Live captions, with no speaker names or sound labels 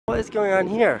is going on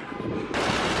here?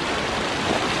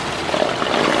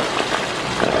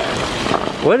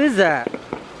 What is that?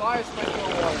 Fire sprinkler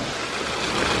water.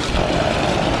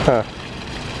 Huh.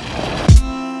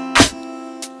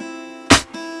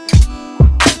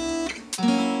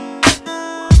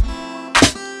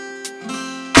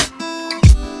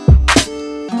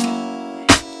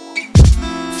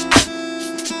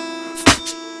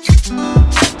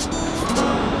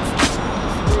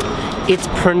 It's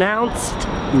pronounced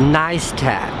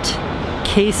Neistat.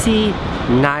 Casey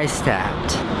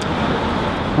Neistat.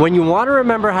 When you want to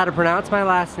remember how to pronounce my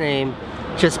last name,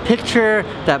 just picture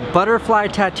that butterfly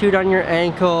tattooed on your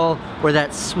ankle or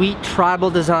that sweet tribal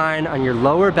design on your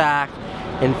lower back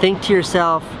and think to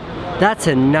yourself, that's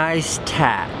a nice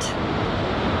tat.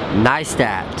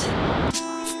 Neistat.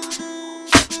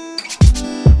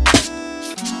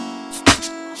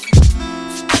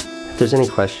 If there's any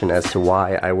question as to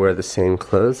why I wear the same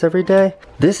clothes every day,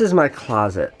 this is my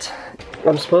closet.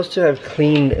 I'm supposed to have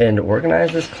cleaned and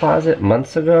organized this closet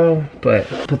months ago, but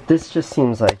this just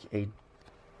seems like a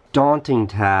daunting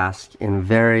task and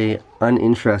very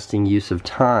uninteresting use of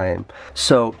time.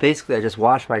 So basically I just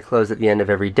wash my clothes at the end of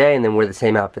every day and then wear the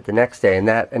same outfit the next day, and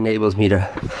that enables me to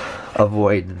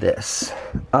avoid this.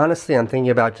 Honestly, I'm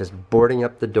thinking about just boarding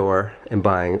up the door and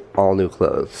buying all new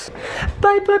clothes.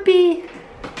 Bye, puppy!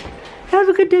 Have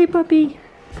a good day, puppy!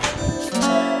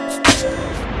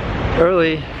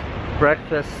 Early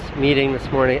breakfast meeting this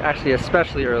morning, actually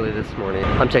especially early this morning.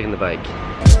 I'm taking the bike.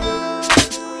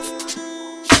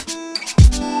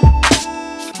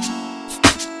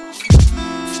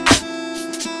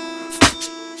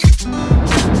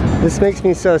 This makes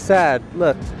me so sad.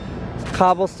 Look,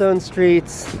 cobblestone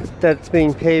streets that's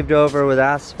being paved over with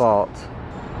asphalt.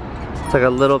 It's like a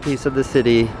little piece of the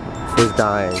city is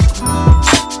dying.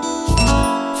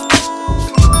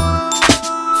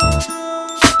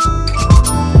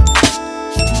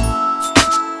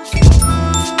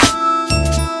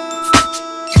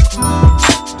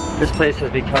 This place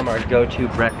has become our go-to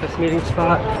breakfast meeting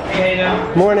spot. Hey,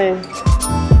 now. Morning.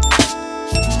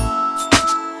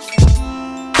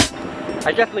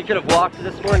 I definitely could have walked to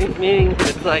this morning's meeting, but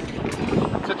it's like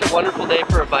such a wonderful day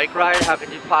for a bike ride. How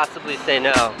could you possibly say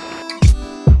no?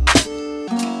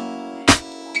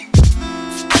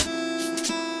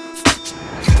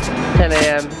 $10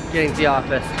 a.m. getting to the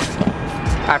office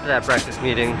after that breakfast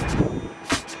meeting.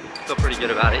 Feel pretty good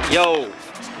about it. Yo!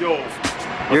 Yo.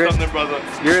 You're, What's up, then, brother?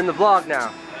 You're in the vlog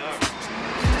now.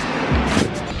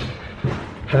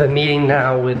 I have a meeting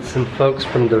now with some folks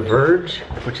from The Verge,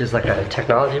 which is like a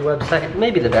technology website,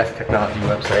 maybe the best technology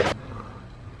website.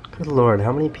 Good Lord,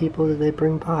 how many people did they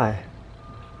bring by?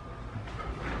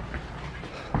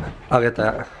 I'll get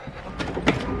that.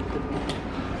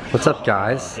 What's up,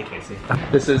 guys? Hey, Casey.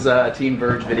 This is a Team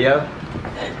Verge video.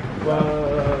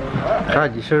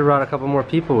 God, you should have brought a couple more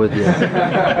people with you.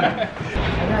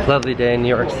 Lovely day in New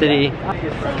York City.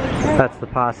 That's the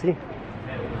posse.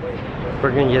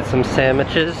 We're gonna get some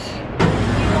sandwiches.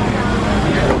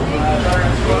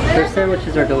 Their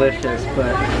sandwiches are delicious,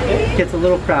 but it gets a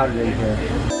little crowded in here.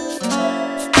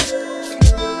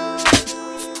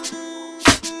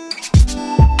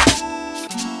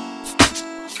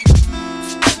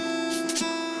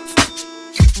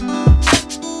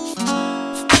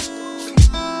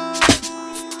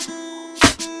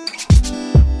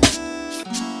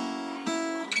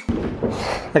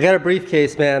 I got a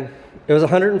briefcase, man. It was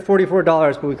 $144,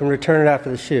 but we can return it after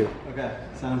the shoot. Okay,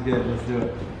 sounds good. Let's do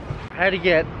it. I had to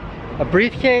get a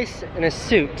briefcase and a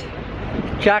suit.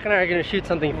 Jack and I are gonna shoot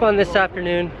something fun this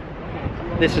afternoon.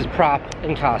 This is prop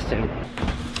and costume.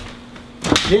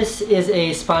 This is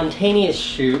a spontaneous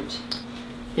shoot.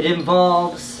 It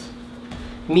involves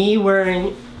me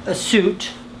wearing a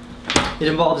suit. It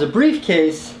involves a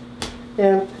briefcase,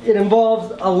 and it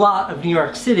involves a lot of New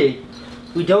York City.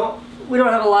 We don't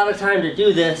have a lot of time to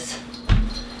do this,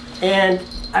 and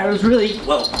I was really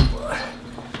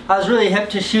hip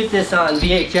to shoot this on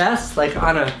VHS, like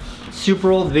on a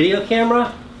super old video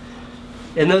camera,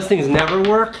 and those things never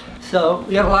work, so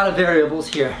we got a lot of variables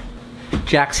here.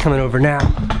 Jack's coming over now.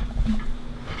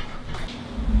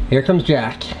 Here comes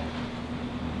Jack.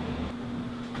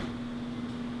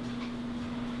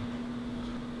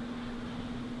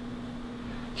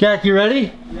 Jack, you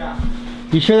ready? Yeah.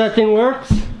 You sure that thing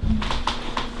works?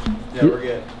 Yeah, we're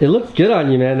good. It looks good on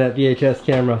you, man, that VHS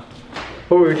camera.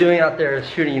 What we were doing out there is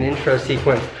shooting an intro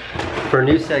sequence for a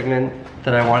new segment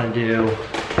that I want to do.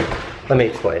 Let me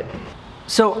explain.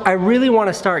 So I really want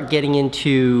to start getting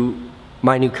into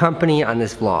my new company on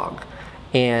this vlog.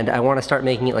 And I want to start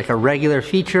making it like a regular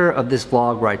feature of this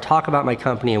vlog where I talk about my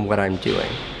company and what I'm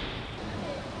doing.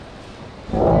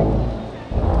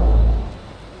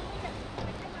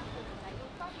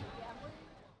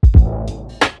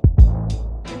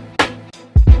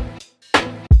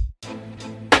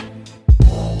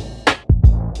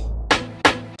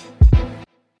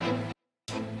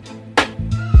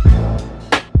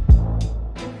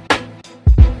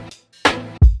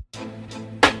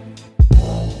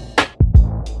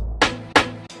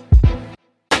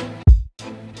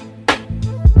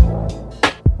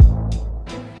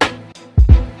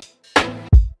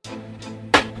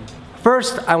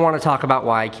 First, I want to talk about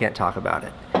why I can't talk about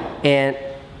it. And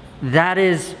that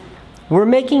is, we're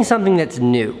making something that's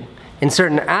new. And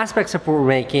certain aspects of what we're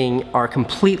making are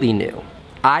completely new.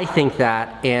 I think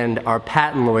that, and our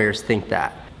patent lawyers think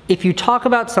that. If you talk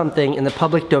about something in the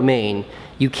public domain,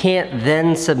 you can't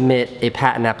then submit a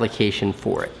patent application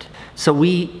for it. So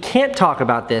we can't talk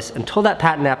about this until that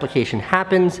patent application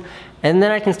happens, and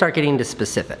then I can start getting into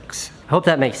specifics. I hope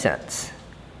that makes sense.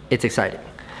 It's exciting.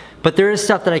 But there is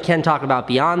stuff that I can talk about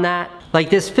beyond that, like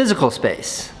this physical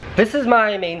space. This is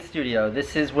my main studio.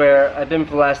 This is where I've been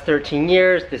for the last 13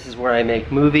 years. This is where I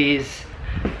make movies.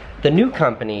 The new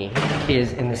company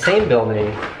is in the same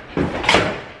building,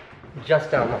 just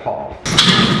down the hall.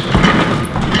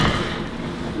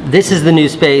 This is the new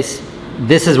space.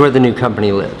 This is where the new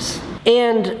company lives.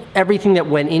 And everything that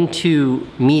went into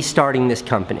me starting this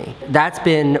company. That's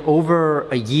been over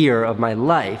a year of my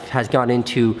life has gone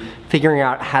into figuring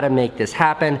out how to make this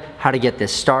happen, how to get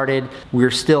this started. We're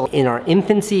still in our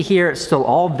infancy here, it's still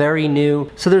all very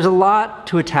new. So there's a lot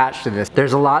to attach to this.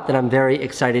 There's a lot that I'm very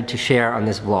excited to share on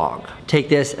this vlog. Take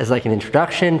this as like an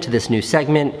introduction to this new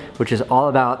segment, which is all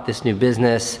about this new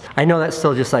business. I know that's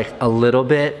still just like a little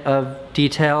bit of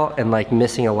detail and like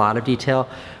missing a lot of detail,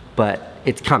 but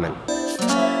it's coming.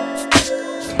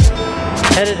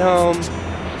 Headed home.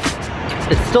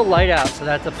 It's still light out, so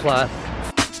that's a plus.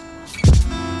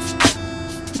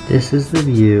 This is the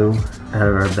view out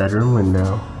of our bedroom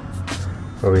window,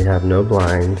 where we have no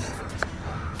blinds.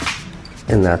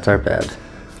 And that's our bed.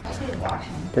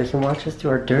 They can watch us do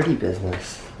our dirty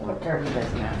business. What dirty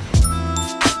business?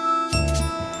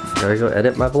 Gotta go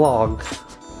edit my vlog.